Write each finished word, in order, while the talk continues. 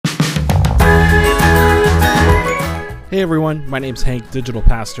Hey everyone, my name's Hank, digital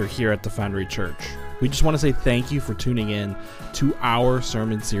pastor here at the Foundry Church. We just want to say thank you for tuning in to our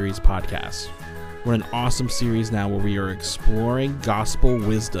sermon series podcast. We're in an awesome series now where we are exploring gospel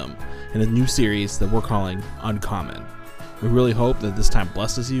wisdom in a new series that we're calling Uncommon. We really hope that this time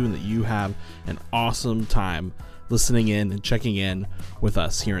blesses you and that you have an awesome time listening in and checking in with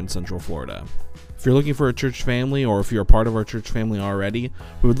us here in Central Florida. If you're looking for a church family, or if you're a part of our church family already,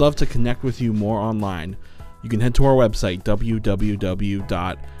 we would love to connect with you more online. You can head to our website,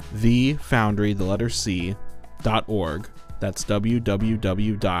 www.thefoundry.org. That's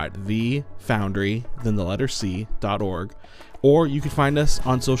www.thefoundry.org. Or you can find us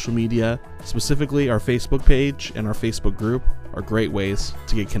on social media, specifically our Facebook page and our Facebook group are great ways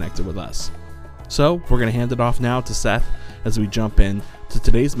to get connected with us. So we're going to hand it off now to Seth as we jump in to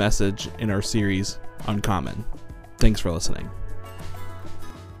today's message in our series, Uncommon. Thanks for listening.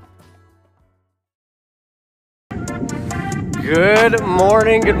 Good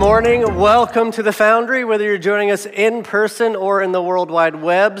morning. Welcome to the Foundry. Whether you're joining us in person or in the World Wide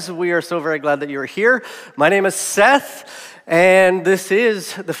Webs, we are so very glad that you're here. My name is Seth, and this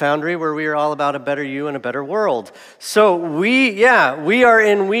is the Foundry, where we are all about a better you and a better world. So we are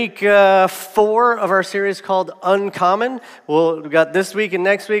in week 4 of our series called Uncommon. We've got this week and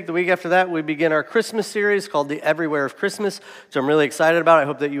next week. The week after that, we begin our Christmas series called The Everywhere of Christmas, which I'm really excited about. I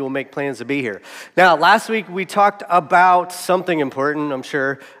hope that you will make plans to be here. Now, last week we talked about something important, I'm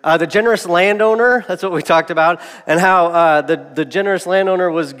sure. The generous landowner, that's what we talked about, and how the generous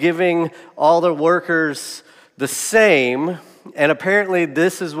landowner was giving all the workers the same, and apparently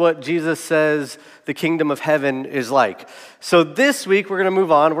this is what Jesus says the kingdom of heaven is like. So this week we're going to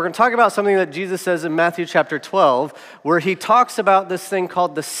move on. We're going to talk about something that Jesus says in Matthew chapter 12, where he talks about this thing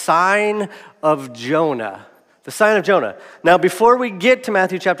called the sign of Jonah. The sign of Jonah. Now, before we get to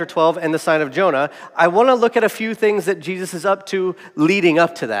Matthew chapter 12 and the sign of Jonah, I want to look at a few things that Jesus is up to leading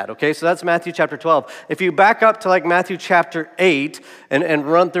up to that, okay? So that's Matthew chapter 12. If you back up to like Matthew chapter 8 and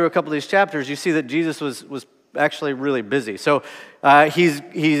run through a couple of these chapters, you see that Jesus was actually really busy. So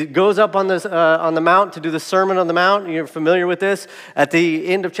he goes up on the mount to do the Sermon on the Mount. You're familiar with this. At the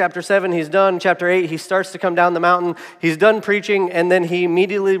end of chapter 7, he's done. Chapter 8, he starts to come down the mountain. He's done preaching, and then he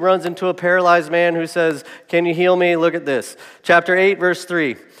immediately runs into a paralyzed man who says, "Can you heal me? Look at this." Chapter 8, verse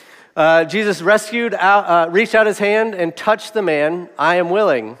 3. Jesus reached out his hand and touched the man. "I am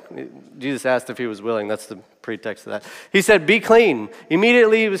willing." Jesus asked if he was willing. That's the pretext of that. He said, "Be clean."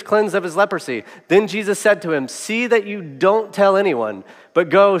 Immediately he was cleansed of his leprosy. Then Jesus said to him, "See that you don't tell anyone, but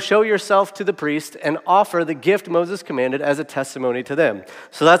go show yourself to the priest and offer the gift Moses commanded as a testimony to them."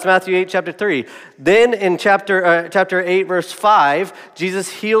 So that's Matthew 8, chapter 3. Then in chapter 8, verse 5, Jesus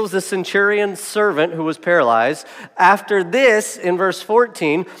heals the centurion's servant who was paralyzed. After this, in verse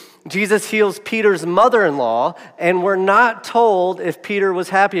 14, Jesus heals Peter's mother-in-law, and we're not told if Peter was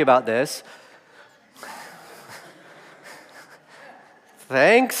happy about this.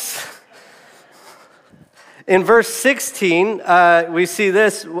 Thanks. In verse 16, we see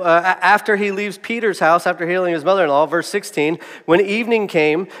this. After he leaves Peter's house, after healing his mother-in-law, verse 16, when evening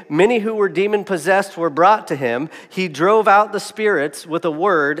came, many who were demon-possessed were brought to him. He drove out the spirits with a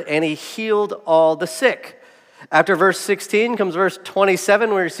word, and he healed all the sick. After verse 16 comes verse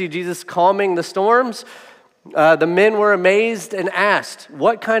 27, where you see Jesus calming the storms. The men were amazed and asked,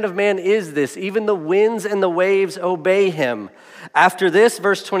 "What kind of man is this? Even the winds and the waves obey him." After this,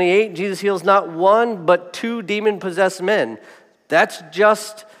 verse 28, Jesus heals not one, but 2 demon-possessed men. That's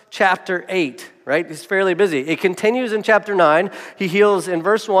just chapter 8, right? He's fairly busy. It continues in chapter 9. He heals, in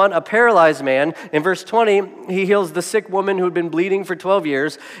verse 1, a paralyzed man. In verse 20, he heals the sick woman who had been bleeding for 12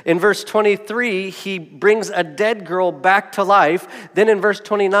 years. In verse 23, he brings a dead girl back to life. Then in verse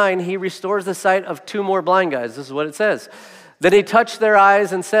 29, he restores the sight of 2 more blind guys. This is what it says. Then he touched their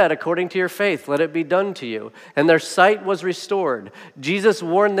eyes and said, "According to your faith, let it be done to you." And their sight was restored. Jesus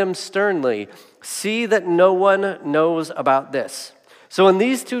warned them sternly, "See that no one knows about this." So in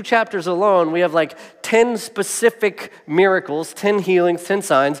these 2 chapters alone, we have like 10 specific miracles, 10 healings, 10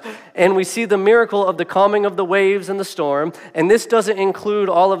 signs, and we see the miracle of the calming of the waves and the storm, and this doesn't include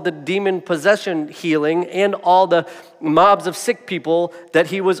all of the demon possession healing and all the mobs of sick people that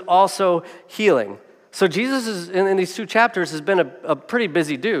he was also healing. So Jesus is, in these 2 chapters, has been a pretty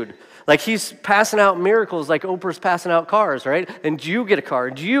busy dude. Like he's passing out miracles like Oprah's passing out cars, right? And you get a car,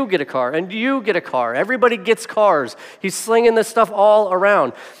 and you get a car, and you get a car. Everybody gets cars. He's slinging this stuff all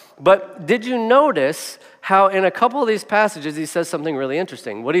around. But did you notice how in a couple of these passages he says something really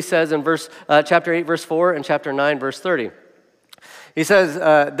interesting? What he says in chapter 8, verse 4, and chapter 9, verse 30. He says,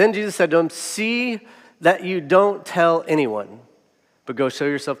 then Jesus said to him, "See that you don't tell anyone, but go show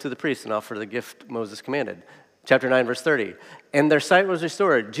yourself to the priest and offer the gift Moses commanded." Chapter 9, verse 30. And their sight was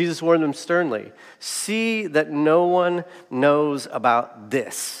restored. Jesus warned them sternly, see that no one knows about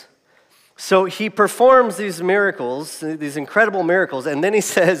this. So he performs these miracles, these incredible miracles, and then he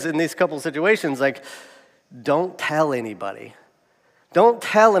says in these couple situations, like, don't tell anybody. Don't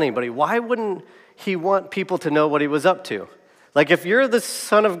tell anybody. Why wouldn't he want people to know what he was up to? Like, if you're the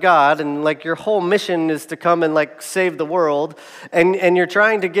Son of God and, like, your whole mission is to come and, like, save the world, and you're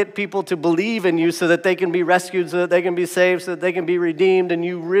trying to get people to believe in you so that they can be rescued, so that they can be saved, so that they can be redeemed, and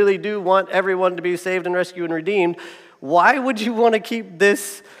you really do want everyone to be saved and rescued and redeemed, why would you want to keep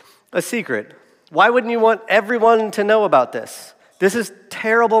this a secret? Why wouldn't you want everyone to know about this? This is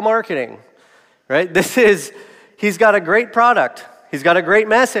terrible marketing, right? He's got a great product. He's got a great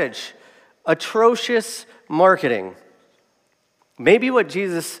message. Atrocious marketing. Maybe what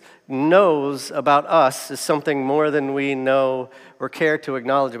Jesus knows about us is something more than we know or care to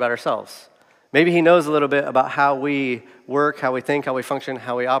acknowledge about ourselves. Maybe he knows a little bit about how we work, how we think, how we function,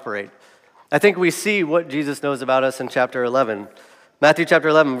 how we operate. I think we see what Jesus knows about us in chapter 11. Matthew chapter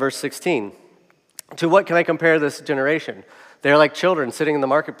 11, verse 16. To what can I compare this generation? They're like children sitting in the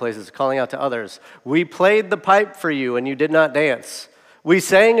marketplaces, calling out to others. We played the pipe for you, and you did not dance. We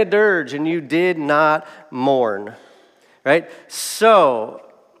sang a dirge, and you did not mourn. Right? So,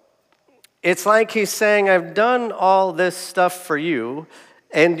 it's like he's saying, I've done all this stuff for you,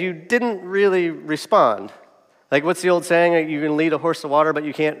 and you didn't really respond. Like, what's the old saying? You can lead a horse to water, but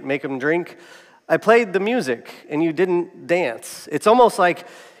you can't make him drink. I played the music, and you didn't dance. It's almost like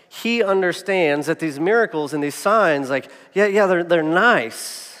he understands that these miracles and these signs, like, they're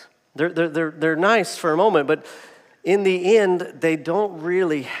nice. They're nice for a moment, but in the end, they don't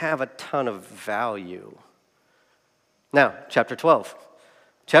really have a ton of value. Now, chapter 12.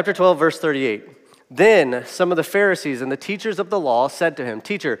 Chapter 12, verse 38. Then some of the Pharisees and the teachers of the law said to him,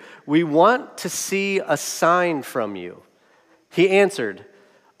 Teacher, we want to see a sign from you. He answered,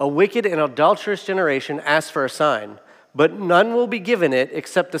 a wicked and adulterous generation asks for a sign, but none will be given it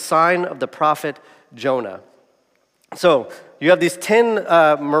except the sign of the prophet Jonah. So, you have these 10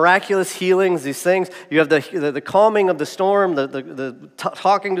 miraculous healings, these things. You have the calming of the storm, the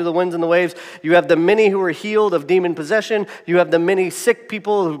talking to the winds and the waves. You have the many who were healed of demon possession. You have the many sick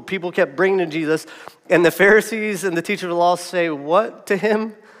people who people kept bringing to Jesus. And the Pharisees and the teachers of the law say, what to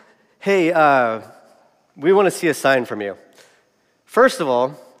him? Hey, we want to see a sign from you. First of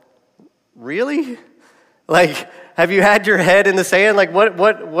all, really? Like, have you had your head in the sand? Like,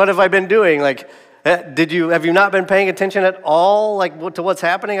 what have I been doing? Like, have you not been paying attention at all, like, to what's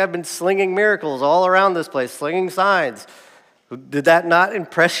happening? I've been slinging miracles all around this place, slinging signs. Did that not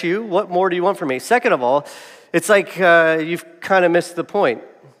impress you? What more do you want from me? Second of all, it's like you've kind of missed the point,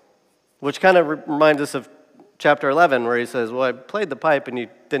 which kind of reminds us of chapter 11, where he says, well, I played the pipe and you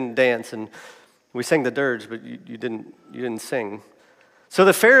didn't dance, and we sang the dirge, but you didn't sing. So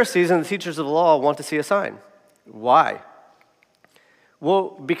the Pharisees and the teachers of the law want to see a sign. Why? Well,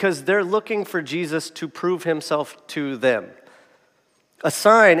 because they're looking for Jesus to prove himself to them. A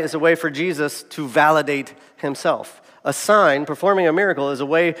sign is a way for Jesus to validate himself. A sign, performing a miracle, is a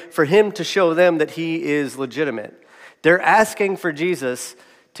way for him to show them that he is legitimate. They're asking for Jesus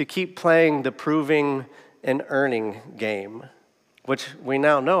to keep playing the proving and earning game, which we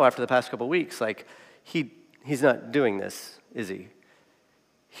now know after the past couple of weeks, like, he's not doing this, is he?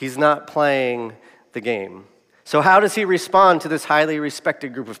 He's not playing the game. So how does he respond to this highly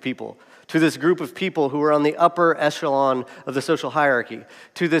respected group of people? To this group of people who are on the upper echelon of the social hierarchy?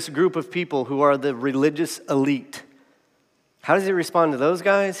 To this group of people who are the religious elite? How does he respond to those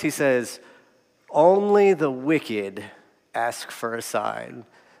guys? He says, only the wicked ask for a sign.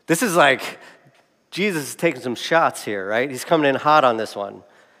 This is like, Jesus is taking some shots here, right? He's coming in hot on this one.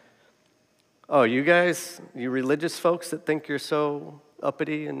 Oh, you guys, you religious folks that think you're so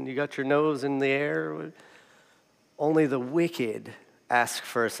uppity and you got your nose in the air, only the wicked ask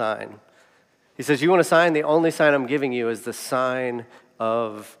for a sign. He says, you want a sign? The only sign I'm giving you is the sign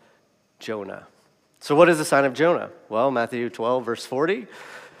of Jonah. So what is the sign of Jonah? Well, Matthew 12, verse 40.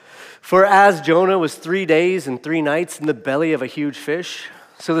 For as Jonah was 3 days and 3 nights in the belly of a huge fish,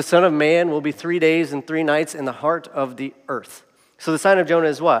 so the Son of Man will be 3 days and 3 nights in the heart of the earth. So the sign of Jonah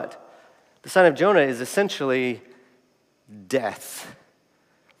is what? The sign of Jonah is essentially death.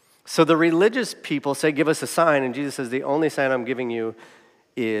 So the religious people say, give us a sign, and Jesus says, the only sign I'm giving you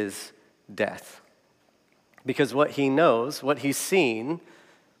is death. Because what he knows, what he's seen,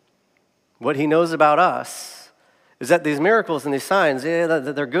 what he knows about us is that these miracles and these signs,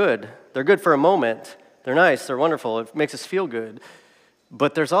 they're good. They're good for a moment. They're nice. They're wonderful. It makes us feel good.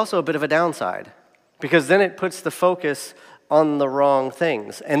 But there's also a bit of a downside, because then it puts the focus on the wrong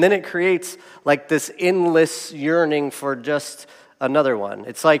things. And then it creates like this endless yearning for just another one.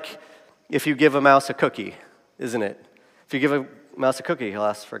 It's like if you give a mouse a cookie, isn't it? If you give a mouse a cookie, he'll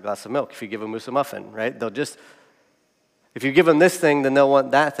ask for a glass of milk. If you give a moose a muffin, right? If you give them this thing, then they'll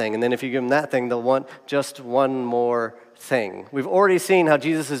want that thing. And then if you give them that thing, they'll want just one more thing. We've already seen how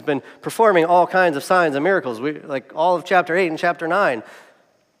Jesus has been performing all kinds of signs and miracles. Like all of chapter 8 and chapter 9.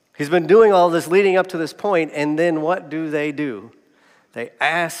 He's been doing all this leading up to this point, and then what do? They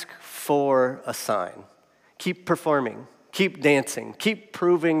ask for a sign. Keep performing. Keep dancing. Keep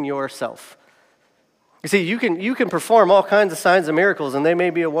proving yourself. You see, you can perform all kinds of signs and miracles, and they may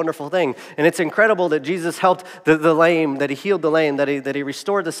be a wonderful thing. And it's incredible that Jesus helped the lame, that he healed the lame, that he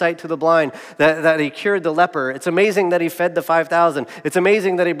restored the sight to the blind, that he cured the leper. It's amazing that he fed the 5,000. It's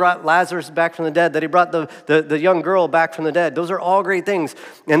amazing that he brought Lazarus back from the dead, that he brought the young girl back from the dead. Those are all great things,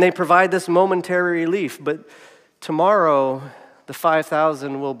 and they provide this momentary relief. But tomorrow, the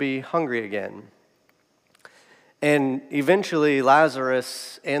 5,000 will be hungry again. And eventually,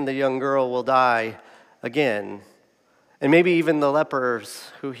 Lazarus and the young girl will die again. And maybe even the lepers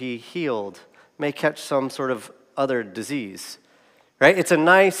who he healed may catch some sort of other disease, right? It's a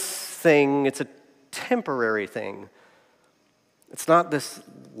nice thing. It's a temporary thing. It's not this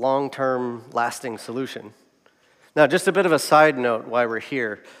long-term lasting solution. Now, just a bit of a side note while we're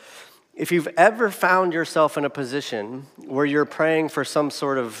here. If you've ever found yourself in a position where you're praying for some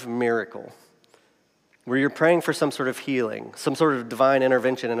sort of miracle, where you're praying for some sort of healing, some sort of divine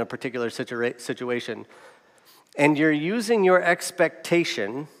intervention in a particular situation, and you're using your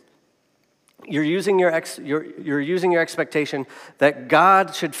expectation, you're using your expectation that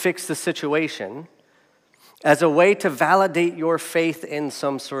God should fix the situation as a way to validate your faith in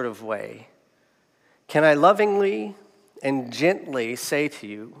some sort of way. Can I lovingly and gently say to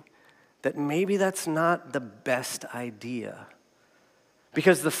you that maybe that's not the best idea?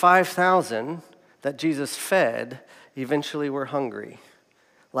 Because the 5,000 that Jesus fed eventually were hungry.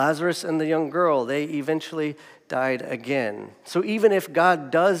 Lazarus and the young girl, they eventually died again. So even if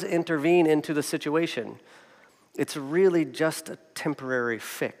God does intervene into the situation, it's really just a temporary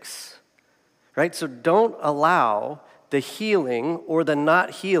fix, right? So don't allow the healing or the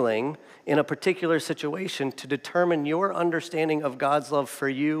not healing in a particular situation to determine your understanding of God's love for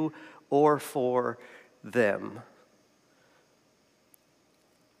you or for them.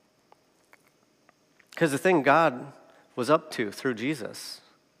 Because the thing God was up to through Jesus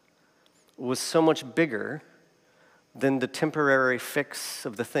was so much bigger than the temporary fix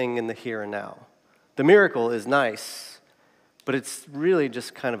of the thing in the here and now. The miracle is nice, but it's really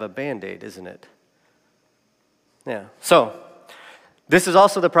just kind of a Band-Aid, isn't it? Yeah. So, this is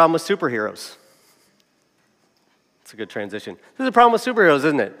also the problem with superheroes. It's a good transition. This is the problem with superheroes,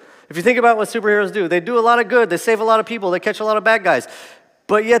 isn't it? If you think about what superheroes do, they do a lot of good, they save a lot of people, they catch a lot of bad guys.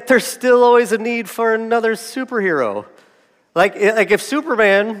 But yet there's still always a need for another superhero. Like if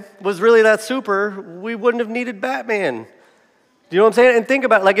Superman was really that super, we wouldn't have needed Batman. Do you know what I'm saying? And think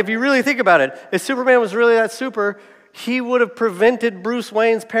about it. Like if you really think about it, if Superman was really that super, he would have prevented Bruce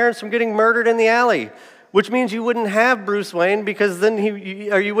Wayne's parents from getting murdered in the alley. Which means you wouldn't have Bruce Wayne because then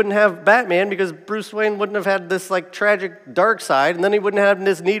you wouldn't have Batman because Bruce Wayne wouldn't have had this like tragic dark side, and then he wouldn't have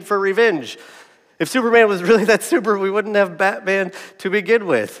this need for revenge. If Superman was really that super, we wouldn't have Batman to begin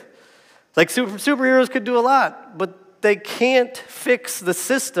with. Like superheroes could do a lot, but they can't fix the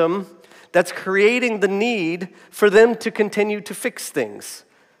system that's creating the need for them to continue to fix things,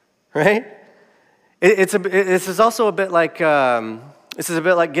 right? This is also a bit like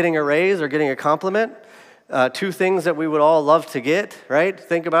getting a raise or getting a compliment. Two things that we would all love to get, right?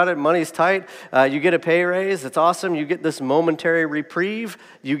 Think about it. Money's tight. You get a pay raise. It's awesome. You get this momentary reprieve.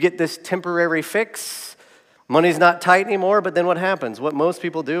 You get this temporary fix. Money's not tight anymore, but then what happens? What most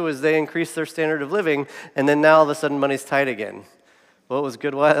people do is they increase their standard of living, and then now all of a sudden money's tight again. Well, it was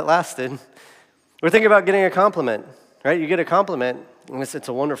good while it lasted. We're thinking about getting a compliment, right? You get a compliment, and it's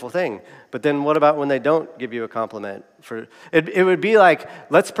a wonderful thing. But then what about when they don't give you a compliment? It would be like,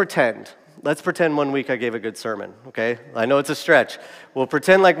 let's pretend 1 week I gave a good sermon, okay? I know it's a stretch. Well,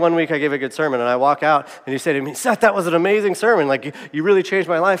 pretend like 1 week I gave a good sermon, and I walk out, and you say to me, Seth, that was an amazing sermon. Like, you really changed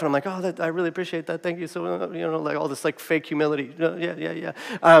my life. And I'm like, oh, I really appreciate that. Thank you. So, like all this like fake humility. Yeah.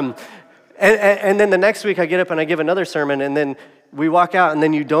 And then the next week I get up and I give another sermon, and then we walk out, and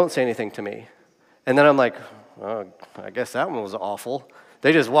then you don't say anything to me. And then I'm like, oh, I guess that one was awful.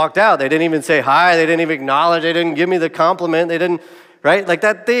 They just walked out. They didn't even say hi. They didn't even acknowledge. They didn't give me the compliment. They didn't... Right? Like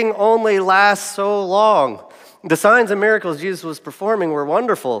that thing only lasts so long. The signs and miracles Jesus was performing were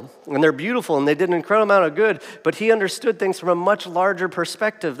wonderful, and they're beautiful, and they did an incredible amount of good, but he understood things from a much larger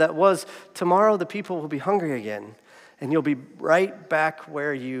perspective. That was, tomorrow the people will be hungry again. and you'll be right back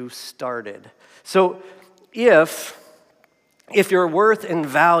where you started. So if your worth and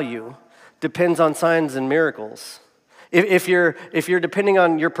value depends on signs and miracles, if you're depending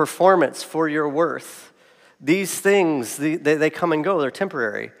on your performance for your worth, these things, they come and go. They're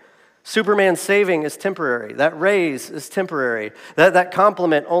temporary. Superman saving is temporary. That raise is temporary. That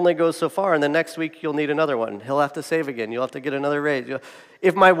compliment only goes so far, and the next week you'll need another one. He'll have to save again. You'll have to get another raise.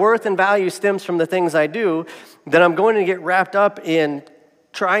 If my worth and value stems from the things I do, then I'm going to get wrapped up in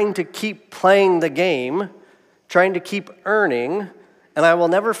trying to keep playing the game, trying to keep earning, and I will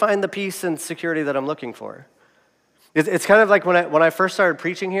never find the peace and security that I'm looking for. It's kind of like when I first started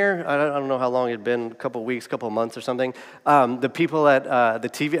preaching here. I don't know how long it had been, a couple weeks, couple months or something. The people at a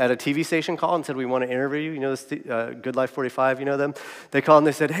TV station called and said, we want to interview you. You know this, Good Life 45, you know them? They called and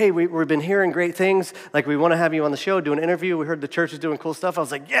they said, hey, we've been hearing great things. Like, we want to have you on the show, do an interview. We heard the church is doing cool stuff. I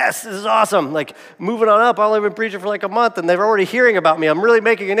was like, yes, this is awesome. Like, moving on up. I've only been preaching for like a month, and they're already hearing about me. I'm really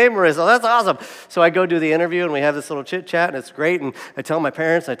making a name for myself. That's awesome. So I go do the interview, and we have this little chit-chat, and it's great. And I tell my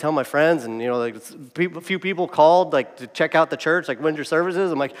parents, I tell my friends, and, you know, like, a few people called, like, to check out the church, like, when's your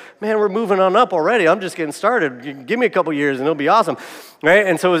services? I'm like, man, we're moving on up already. I'm just getting started. Give me a couple years and it'll be awesome, right?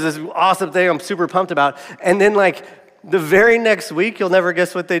 And so it was this awesome thing I'm super pumped about. And then, like, the very next week, you'll never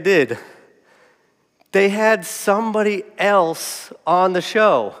guess what they did. They had somebody else on the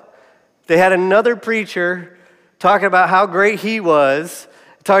show. They had another preacher talking about how great he was,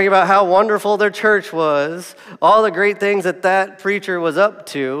 talking about how wonderful their church was, all the great things that preacher was up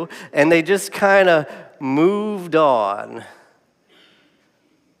to, and they just kind of moved on.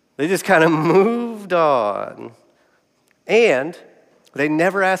 They just kind of moved on. And they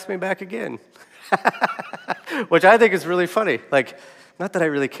never asked me back again. Which I think is really funny. Like, not that I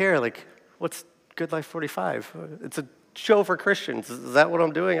really care. Like, what's Good Life 45? It's a show for Christians. Is that what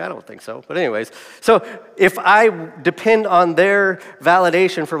I'm doing? I don't think so. But anyways, so if I depend on their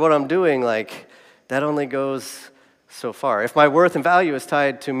validation for what I'm doing, like, that only goes so far. If my worth and value is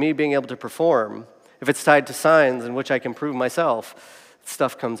tied to me being able to perform, if it's tied to signs in which I can prove myself,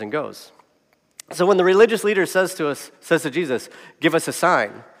 stuff comes and goes. So when the religious leader says to Jesus, give us a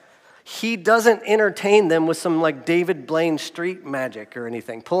sign, he doesn't entertain them with some like David Blaine street magic or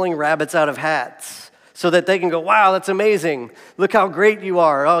anything, pulling rabbits out of hats so that they can go, wow, that's amazing. Look how great you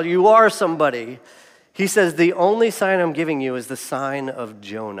are. Oh, you are somebody. He says, the only sign I'm giving you is the sign of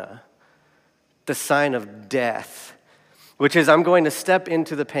Jonah, the sign of death, which is I'm going to step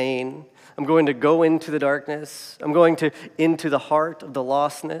into the pain. I'm going to go into the darkness. I'm going into the heart of the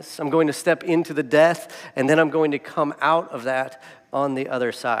lostness. I'm going to step into the death, and then I'm going to come out of that on the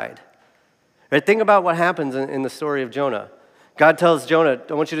other side. Right? Think about what happens in the story of Jonah. God tells Jonah,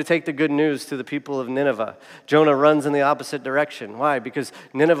 I want you to take the good news to the people of Nineveh. Jonah runs in the opposite direction. Why? Because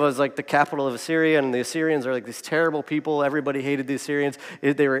Nineveh is like the capital of Assyria, and the Assyrians are like these terrible people. Everybody hated the Assyrians.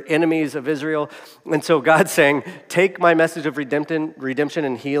 They were enemies of Israel. And so God's saying, take my message of redemption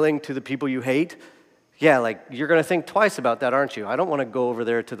and healing to the people you hate. Yeah, like, you're going to think twice about that, aren't you? I don't want to go over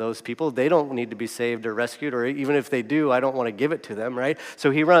there to those people. They don't need to be saved or rescued, or even if they do, I don't want to give it to them, right?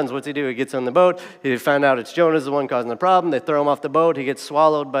 So he runs. What's he do? He gets on the boat. He found out it's Jonah's the one causing the problem. They throw him off the boat. He gets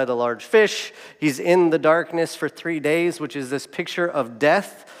swallowed by the large fish. He's in the darkness for 3 days, which is this picture of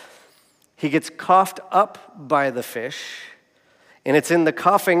death. He gets coughed up by the fish, and it's in the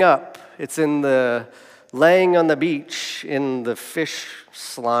coughing up. It's in the laying on the beach in the fish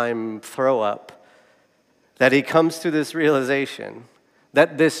slime throw up that he comes to this realization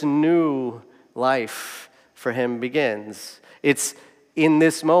that this new life for him begins. It's in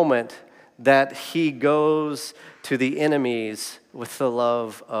this moment that he goes to the enemies with the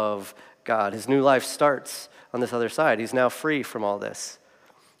love of God. His new life starts on this other side. He's now free from all this.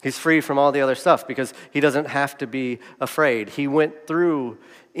 He's free from all the other stuff because he doesn't have to be afraid. He went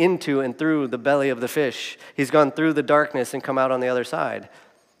into and through the belly of the fish. He's gone through the darkness and come out on the other side.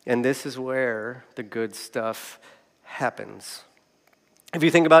 And this is where the good stuff happens. If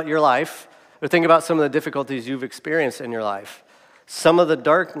you think about your life, or think about some of the difficulties you've experienced in your life, some of the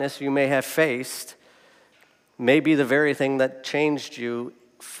darkness you may have faced may be the very thing that changed you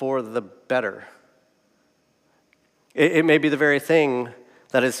for the better. It may be the very thing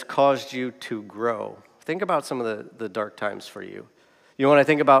that has caused you to grow. Think about some of the dark times for you. You know, when I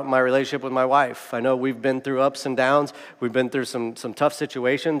think about my relationship with my wife, I know we've been through ups and downs. We've been through some tough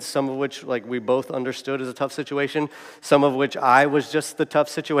situations, some of which like we both understood as a tough situation, some of which I was just the tough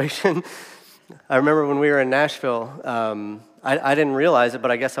situation. I remember when we were in Nashville, I didn't realize it,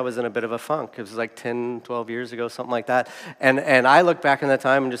 but I guess I was in a bit of a funk. It was like 10, 12 years ago, something like that. And I look back in that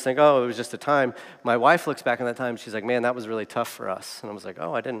time and just think, oh, it was just a time. My wife looks back in that time, she's like, man, that was really tough for us. And I was like,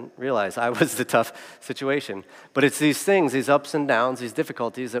 oh, I didn't realize I was the tough situation. But it's these things, these ups and downs, these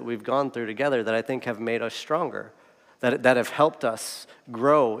difficulties that we've gone through together that I think have made us stronger, that have helped us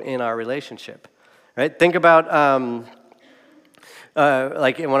grow in our relationship, right? Think about...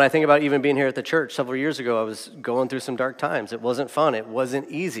 like when I think about even being here at the church several years ago, I was going through some dark times. It wasn't fun. It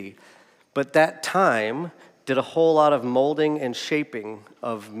wasn't easy. But that time did a whole lot of molding and shaping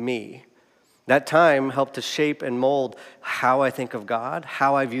of me. That time helped to shape and mold how I think of God,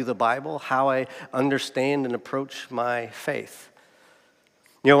 how I view the Bible, how I understand and approach my faith.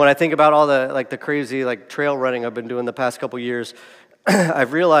 You know, when I think about all the crazy trail running I've been doing the past couple years,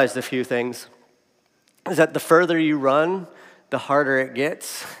 I've realized a few things. Is that the further you run, the harder it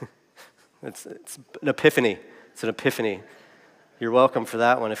gets. It's an epiphany. It's an epiphany. You're welcome for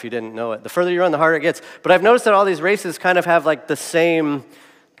that one if you didn't know it. The further you run, the harder it gets. But I've noticed that all these races kind of have the same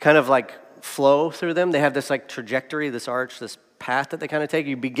kind of flow through them. They have this trajectory, this arch, this path that they kind of take.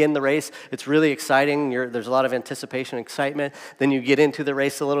 You begin the race. It's really exciting. There's a lot of anticipation and excitement. Then you get into the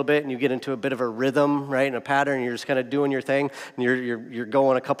race a little bit, and you get into a bit of a rhythm, right, and a pattern. And you're just kind of doing your thing, and you're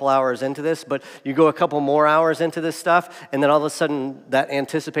going a couple hours into this. But you go a couple more hours into this stuff, and then all of a sudden that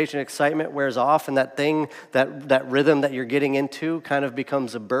anticipation, excitement wears off, and that thing, that rhythm that you're getting into kind of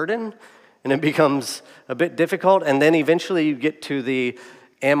becomes a burden, and it becomes a bit difficult. And then eventually you get to the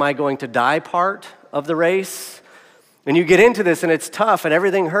am I going to die part of the race. And you get into this, and it's tough, and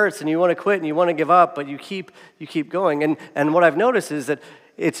everything hurts, and you want to quit, and you want to give up, but you keep going. And what I've noticed is that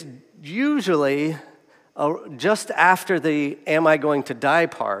it's usually just after the am I going to die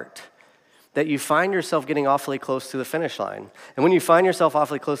part that you find yourself getting awfully close to the finish line. And when you find yourself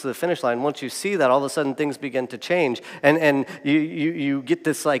awfully close to the finish line, once you see that, all of a sudden things begin to change. And you get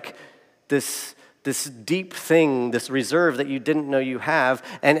this deep thing, this reserve that you didn't know you have,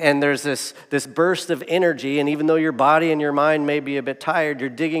 and there's this burst of energy, and even though your body and your mind may be a bit tired, you're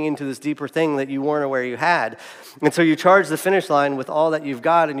digging into this deeper thing that you weren't aware you had. And so you charge the finish line with all that you've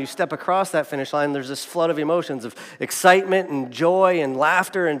got, and you step across that finish line, there's this flood of emotions of excitement and joy and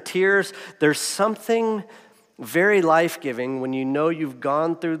laughter and tears. There's something very life-giving when you know you've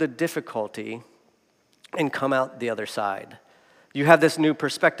gone through the difficulty and come out the other side. You have this new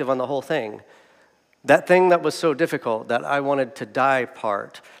perspective on the whole thing. That thing that was so difficult, that I wanted to die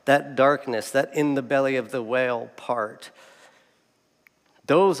part, that darkness, that in the belly of the whale part,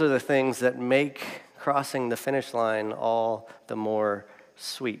 those are the things that make crossing the finish line all the more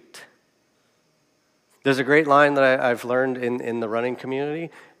sweet. There's a great line that I've learned in the running community,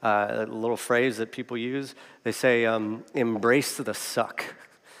 a little phrase that people use. They say, embrace the suck.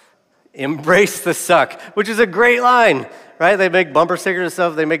 Embrace the suck, which is a great line, right? They make bumper stickers and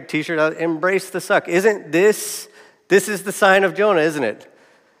stuff. They make t-shirts out. Embrace the suck. Isn't this is the sign of Jonah, isn't it?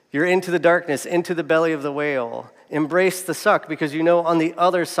 You're into the darkness, into the belly of the whale. Embrace the suck, because you know on the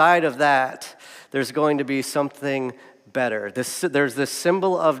other side of that, there's going to be something better. There's this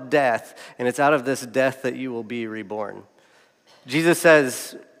symbol of death, and it's out of this death that you will be reborn. Jesus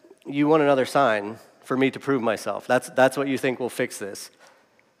says, you want another sign for me to prove myself. That's what you think will fix this.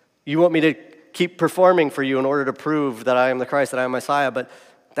 You want me to keep performing for you in order to prove that I am the Christ, that I am Messiah, but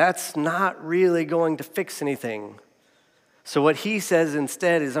that's not really going to fix anything. So what he says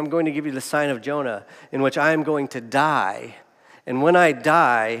instead is, I'm going to give you the sign of Jonah, in which I am going to die. And when I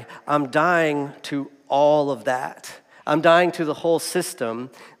die, I'm dying to all of that. I'm dying to the whole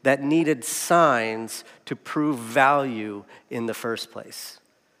system that needed signs to prove value in the first place.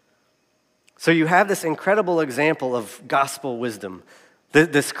 So you have this incredible example of gospel wisdom,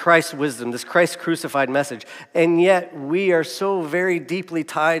 this Christ wisdom, this Christ crucified message, and yet we are so very deeply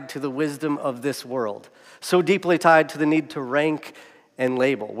tied to the wisdom of this world, so deeply tied to the need to rank and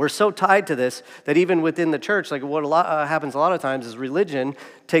label. We're so tied to this that even within the church, like what happens a lot of times is religion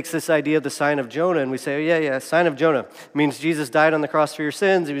takes this idea of the sign of Jonah, and we say, oh, yeah, sign of Jonah means Jesus died on the cross for your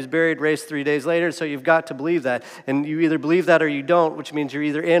sins, he was buried, raised 3 days later, so you've got to believe that. And you either believe that or you don't, which means you're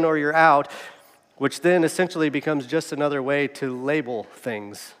either in or you're out, which then essentially becomes just another way to label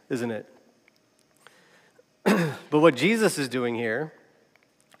things, isn't it? But what Jesus is doing here,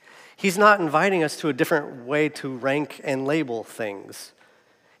 he's not inviting us to a different way to rank and label things.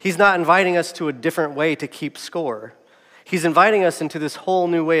 He's not inviting us to a different way to keep score. He's inviting us into this whole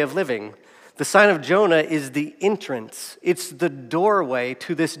new way of living. The sign of Jonah is the entrance. It's the doorway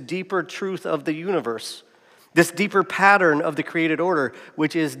to this deeper truth of the universe, this deeper pattern of the created order,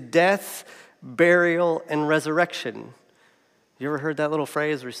 which is death, burial, and resurrection. You ever heard that little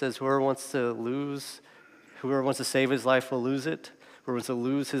phrase where it says, whoever wants to lose Whoever wants to save his life will lose it. Whoever wants to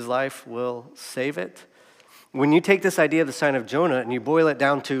lose his life will save it. When you take this idea of the sign of Jonah and you boil it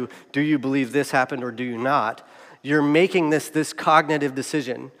down to, do you believe this happened or do you not? You're making this cognitive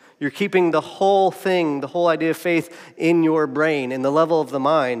decision. You're keeping the whole thing, the whole idea of faith in your brain, in the level of the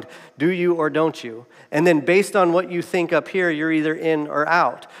mind. Do you or don't you? And then based on what you think up here, you're either in or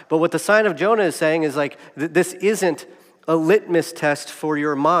out. But what the sign of Jonah is saying is like, this isn't a litmus test for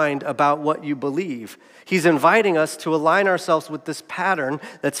your mind about what you believe. He's inviting us to align ourselves with this pattern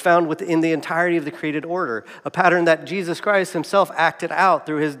that's found within the entirety of the created order, a pattern that Jesus Christ himself acted out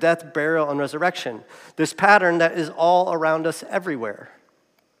through his death, burial, and resurrection. This pattern that is all around us everywhere.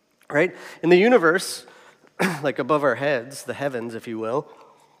 Right? In the universe, like above our heads, the heavens, if you will,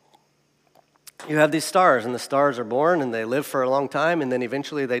 you have these stars, and the stars are born, and they live for a long time, and then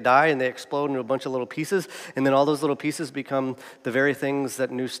eventually they die, and they explode into a bunch of little pieces, and then all those little pieces become the very things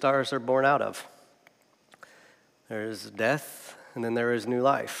that new stars are born out of. There is death, and then there is new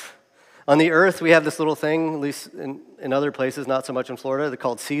life. On the earth, we have this little thing, at least in other places, not so much in Florida, they're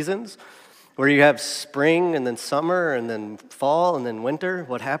called seasons, where you have spring and then summer and then fall and then winter.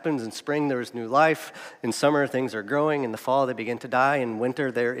 What happens in spring, there is new life. In summer, things are growing. In the fall, they begin to die. In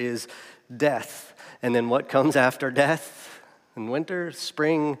winter, there is death. And then what comes after death? In winter,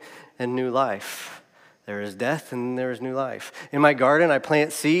 spring, and new life. There is death and there is new life. In my garden, I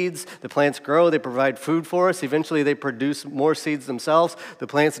plant seeds. The plants grow. They provide food for us. Eventually, they produce more seeds themselves. The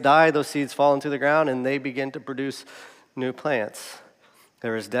plants die. Those seeds fall into the ground, and they begin to produce new plants.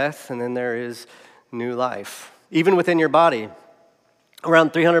 There is death, and then there is new life. Even within your body,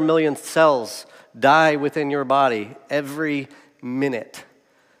 around 300 million cells die within your body every minute.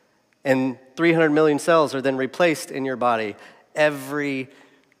 And 300 million cells are then replaced in your body every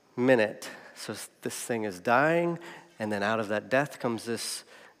minute. So this thing is dying, and then out of that death comes this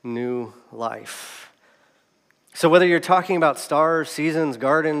new life. So whether you're talking about stars, seasons,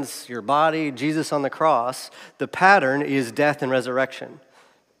 gardens, your body, Jesus on the cross, the pattern is death and resurrection.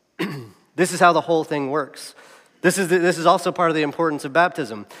 This is how the whole thing works. This is also part of the importance of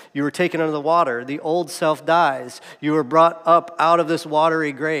baptism. You were taken under the water. The old self dies. You were brought up out of this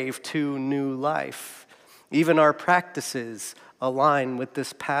watery grave to new life. Even our practices align with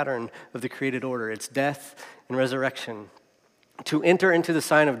this pattern of the created order. It's death and resurrection. To enter into the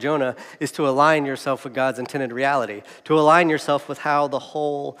sign of Jonah is to align yourself with God's intended reality, to align yourself with how the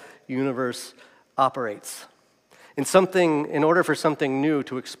whole universe operates. In order for something new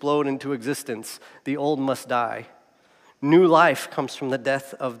to explode into existence, the old must die. New life comes from the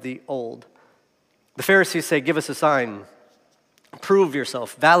death of the old. The Pharisees say, give us a sign. Prove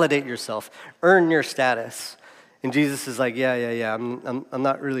yourself, validate yourself, earn your status. And Jesus is like, yeah, I'm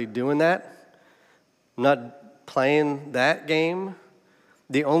not really doing that. I'm not playing that game.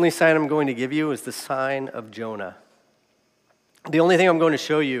 The only sign I'm going to give you is the sign of Jonah. The only thing I'm going to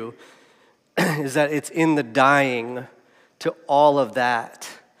show you is that it's in the dying to all of that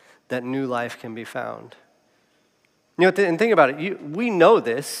new life can be found. You know, and think about it. We know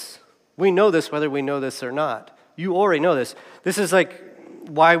this. We know this whether we know this or not. You already know this. This is like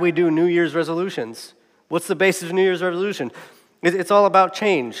why we do New Year's resolutions. What's the basis of New Year's resolution? It's all about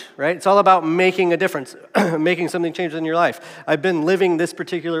change, right? It's all about making a difference, making something change in your life. I've been living this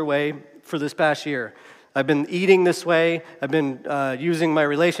particular way for this past year. I've been eating this way. I've been using my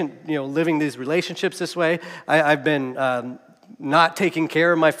living these relationships this way. I've been not taking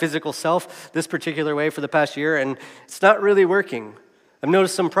care of my physical self this particular way for the past year, and it's not really working. I've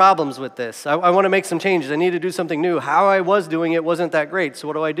noticed some problems with this. I want to make some changes. I need to do something new. How I was doing it wasn't that great, so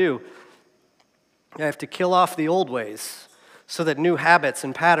what do? I have to kill off the old ways so that new habits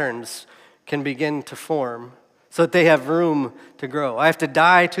and patterns can begin to form, so that they have room to grow. I have to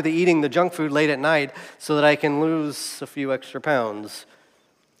die to eating the junk food late at night so that I can lose a few extra pounds.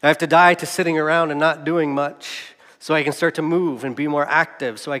 I have to die to sitting around and not doing much so I can start to move and be more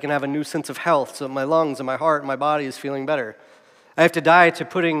active, so I can have a new sense of health, so that my lungs and my heart and my body is feeling better. I have to die to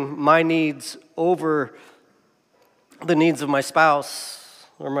putting my needs over the needs of my spouse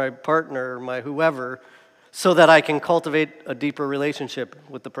or my partner or my whoever, so that I can cultivate a deeper relationship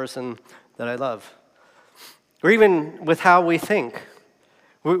with the person that I love. Or even with how we think.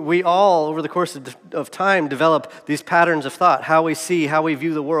 We all, over the course of time, develop these patterns of thought, how we see, how we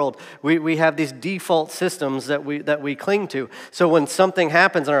view the world. We have these default systems that we cling to. So when something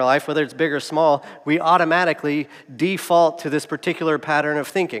happens in our life, whether it's big or small, we automatically default to this particular pattern of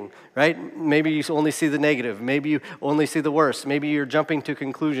thinking, right? Maybe you only see the negative. Maybe you only see the worst. Maybe you're jumping to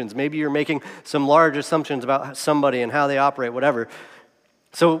conclusions. Maybe you're making some large assumptions about somebody and how they operate, whatever.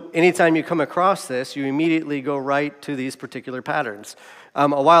 So anytime you come across this, you immediately go right to these particular patterns. A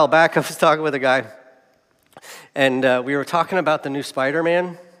while back, I was talking with a guy And we were talking about the new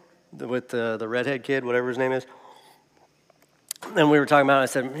Spider-Man with the redhead kid, whatever his name is. And we were talking about it. I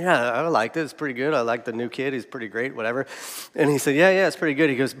said, yeah, I liked it. It's pretty good. I like the new kid. He's pretty great, whatever. And he said, yeah, it's pretty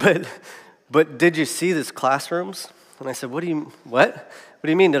good. He goes, but did you see these classrooms? And I said, what? What do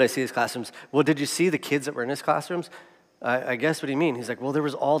you mean, did I see his classrooms? Well, did you see the kids that were in his classrooms? I guess, what do you mean? He's like, well, there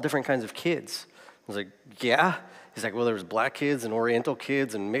was all different kinds of kids. I was like, yeah. He's like, well, there was black kids and Oriental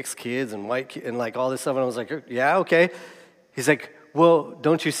kids and mixed kids and white kids and like all this stuff. And I was like, yeah, okay. He's like, well,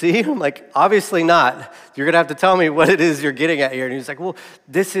 don't you see? I'm like, obviously not. You're going to have to tell me what it is you're getting at here. And he's like, well,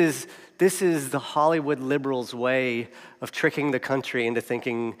 this is the Hollywood liberals' way of tricking the country into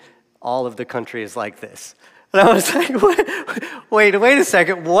thinking all of the country is like this. And I was like, wait a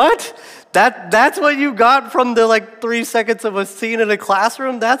second, what? That's what you got from the 3 seconds of a scene in a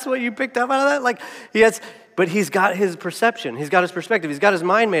classroom? That's what you picked up out of that? But he's got his perception. He's got his perspective. He's got his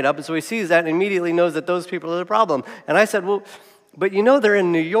mind made up, and so he sees that and immediately knows that those people are the problem. And I said, well, but they're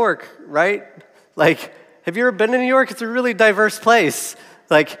in New York, right? Have you ever been to New York? It's a really diverse place.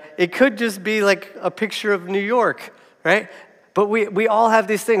 It could just be a picture of New York, right? But we all have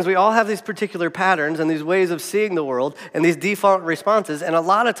these things. We all have these particular patterns and these ways of seeing the world and these default responses. And a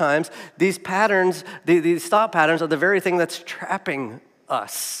lot of times, these patterns, these thought patterns are the very thing that's trapping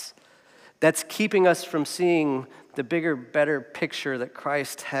us. That's keeping us from seeing the bigger, better picture that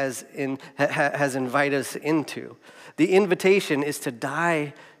Christ has invited us into. The invitation is to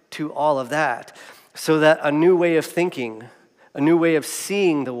die to all of that so that a new way of thinking, a new way of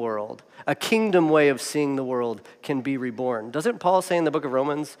seeing the world, a kingdom way of seeing the world can be reborn. Doesn't Paul say in the book of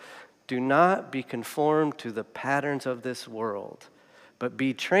Romans, do not be conformed to the patterns of this world, but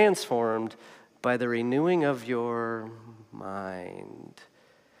be transformed by the renewing of your mind.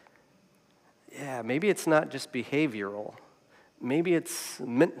 Yeah, maybe it's not just behavioral. Maybe it's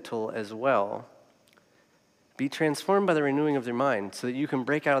mental as well. Be transformed by the renewing of your mind so that you can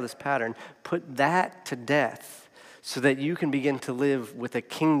break out of this pattern, put that to death, so that you can begin to live with a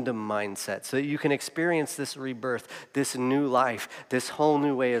kingdom mindset, so that you can experience this rebirth, this new life, this whole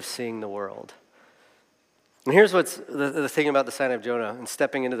new way of seeing the world. And here's what's the thing about the sign of Jonah and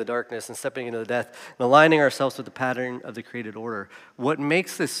stepping into the darkness and stepping into the death and aligning ourselves with the pattern of the created order. What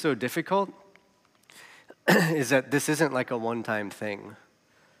makes this so difficult is that this isn't like a one-time thing.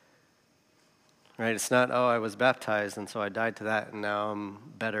 Right? It's not, I was baptized and so I died to that and now I'm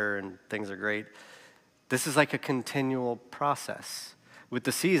better and things are great. This is like a continual process. With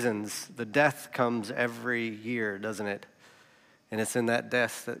the seasons, the death comes every year, doesn't it? And it's in that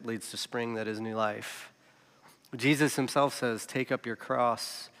death that leads to spring that is new life. Jesus himself says, take up your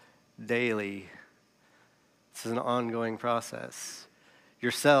cross daily. This is an ongoing process.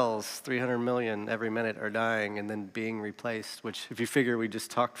 Your cells, 300 million every minute, are dying and then being replaced, which if you figure we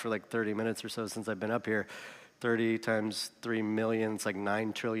just talked for 30 minutes or so since I've been up here, 30 times 3 million, it's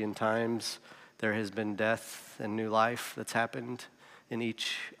 9 trillion times. There has been death and new life that's happened in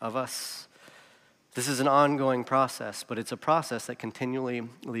each of us. This is an ongoing process, but it's a process that continually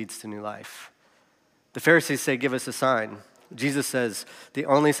leads to new life. The Pharisees say, give us a sign. Jesus says, the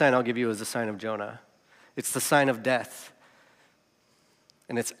only sign I'll give you is the sign of Jonah. It's the sign of death.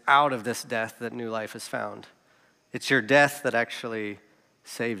 And it's out of this death that new life is found. It's your death that actually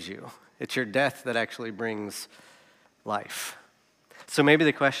saves you. It's your death that actually brings life. So maybe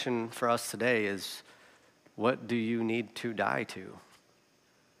the question for us today is, what do you need to die to?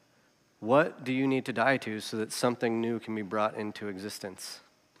 What do you need to die to so that something new can be brought into existence?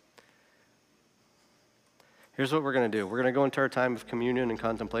 Here's what we're going to do. We're going to go into our time of communion and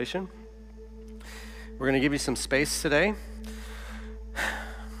contemplation. We're going to give you some space today.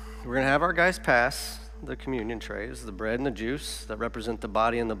 We're going to have our guys pass the communion trays, the bread and the juice that represent the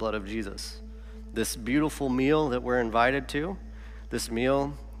body and the blood of Jesus. This beautiful meal that we're invited to, this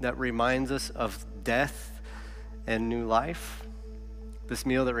meal that reminds us of death and new life, this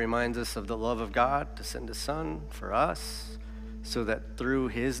meal that reminds us of the love of God to send his son for us so that through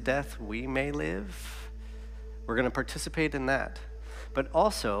his death we may live. We're going to participate in that. But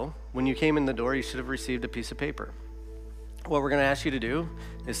also, when you came in the door, you should have received a piece of paper. What we're going to ask you to do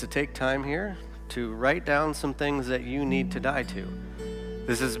is to take time here to write down some things that you need to die to.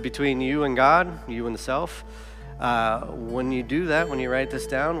 This is between you and God, you and the self. When you do that, when you write this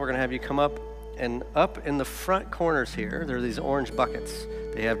down, we're going to have you come up, and up in the front corners here, there are these orange buckets.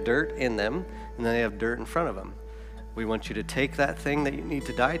 They have dirt in them, and then they have dirt in front of them. We want you to take that thing that you need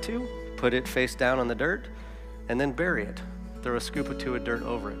to die to, put it face down on the dirt, and then bury it. Throw a scoop or two of dirt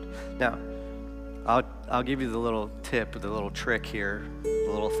over it. Now, I'll give you the little tip, the little trick here, the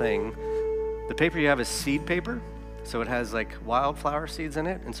little thing. The paper you have is seed paper. So it has like wildflower seeds in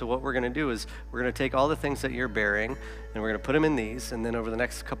it. And so what we're going to do is we're going to take all the things that you're bearing and we're going to put them in these. And then over the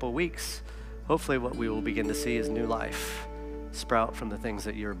next couple of weeks, hopefully what we will begin to see is new life sprout from the things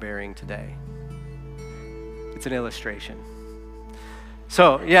that you're bearing today. It's an illustration.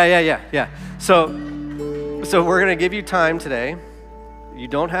 So, yeah. So we're going to give you time today. You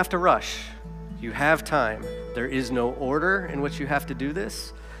don't have to rush. You have time. There is no order in which you have to do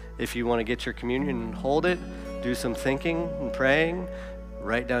this. If you want to get your communion and hold it, do some thinking and praying,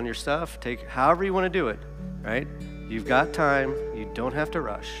 write down your stuff, take however you want to do it, right? You've got time. You don't have to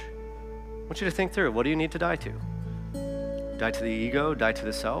rush. I want you to think through, what do you need to die to? Die to the ego, die to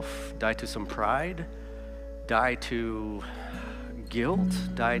the self, die to some pride, die to guilt,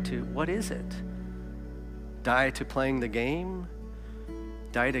 die to, what is it? Die to playing the game,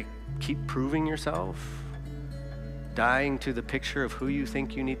 die to keep proving yourself, dying to the picture of who you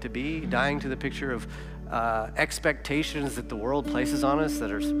think you need to be, dying to the picture of expectations that the world places on us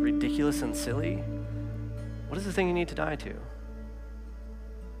that are ridiculous and silly. What is the thing you need to die to?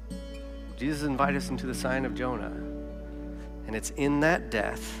 Jesus invited us into the sign of Jonah, and it's in that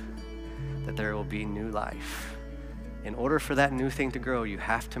death that there will be new life. In order for that new thing to grow, you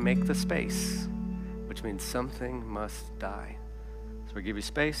have to make the space, which means something must die. So we give you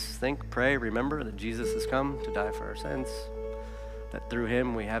space, think, pray, remember that Jesus has come to die for our sins, that through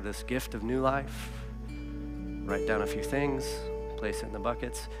him we have this gift of new life. Write down a few things, place it in the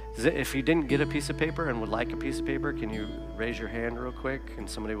buckets. If you didn't get a piece of paper and would like a piece of paper, can you raise your hand real quick and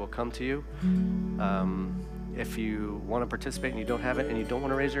somebody will come to you? If you want to participate and you don't have it and you don't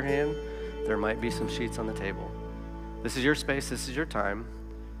want to raise your hand, there might be some sheets on the table. This is your space, this is your time.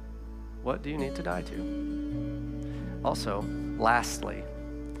 What do you need to die to? Also, lastly,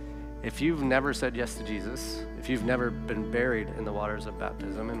 if you've never said yes to Jesus, if you've never been buried in the waters of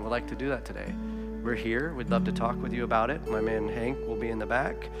baptism and would like to do that today, we're here. We'd love to talk with you about it. My man Hank will be in the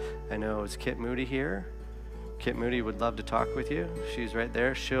back. I know it's Kit Moody here. Kit Moody would love to talk with you. She's right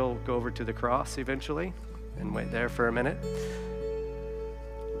there. She'll go over to the cross eventually and wait there for a minute.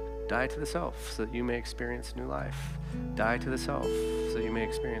 Die to the self so that you may experience new life. Die to the self so that you may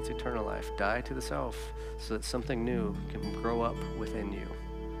experience eternal life. Die to the self so that something new can grow up within you,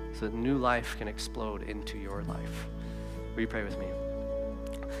 so that new life can explode into your life. Will you pray with me?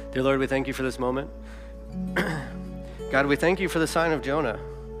 Dear Lord, we thank you for this moment. God, we thank you for the sign of Jonah.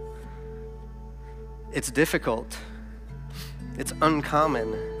 It's difficult. It's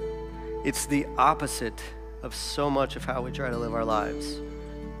uncommon. It's the opposite of so much of how we try to live our lives.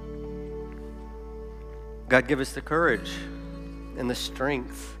 God, give us the courage and the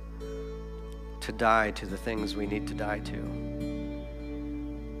strength to die to the things we need to die to.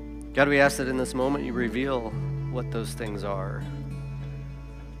 God, we ask that in this moment you reveal what those things are,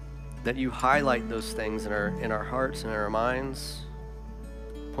 that you highlight those things in our hearts and in our minds,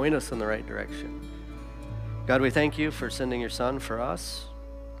 point us in the right direction. God, we thank you for sending your Son for us.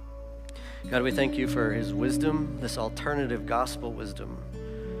 God, we thank you for his wisdom, this alternative gospel wisdom.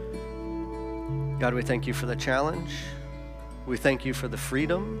 God, we thank you for the challenge. We thank you for the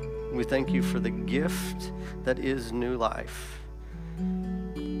freedom. We thank you for the gift that is new life.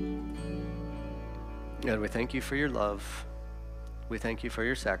 God, we thank you for your love. We thank you for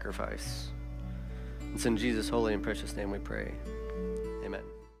your sacrifice. It's in Jesus' holy and precious name we pray. Amen.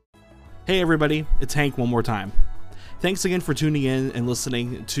 Hey everybody, it's Hank one more time. Thanks again for tuning in and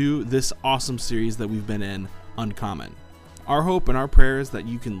listening to this awesome series that we've been in, Uncommon. Our hope and our prayer is that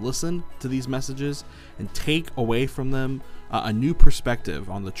you can listen to these messages and take away from them a new perspective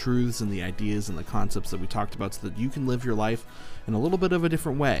on the truths and the ideas and the concepts that we talked about so that you can live your life in a little bit of a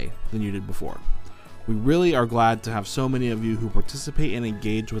different way than you did before. We really are glad to have so many of you who participate and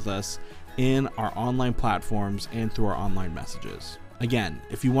engage with us in our online platforms and through our online messages. Again,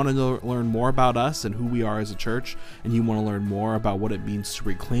 if you want to learn more about us and who we are as a church, and you want to learn more about what it means to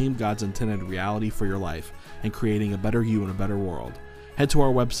reclaim God's intended reality for your life and creating a better you and a better world, head to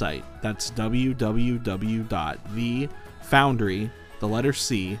our website. That's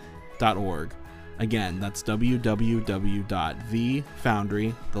www.thefoundry.org. Again, that's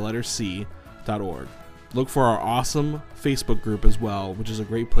www.thefoundry.org. Look for our awesome Facebook group as well, which is a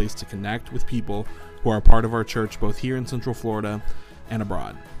great place to connect with people who are a part of our church, both here in Central Florida and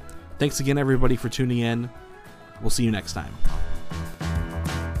abroad. Thanks again, everybody, for tuning in. We'll see you next time.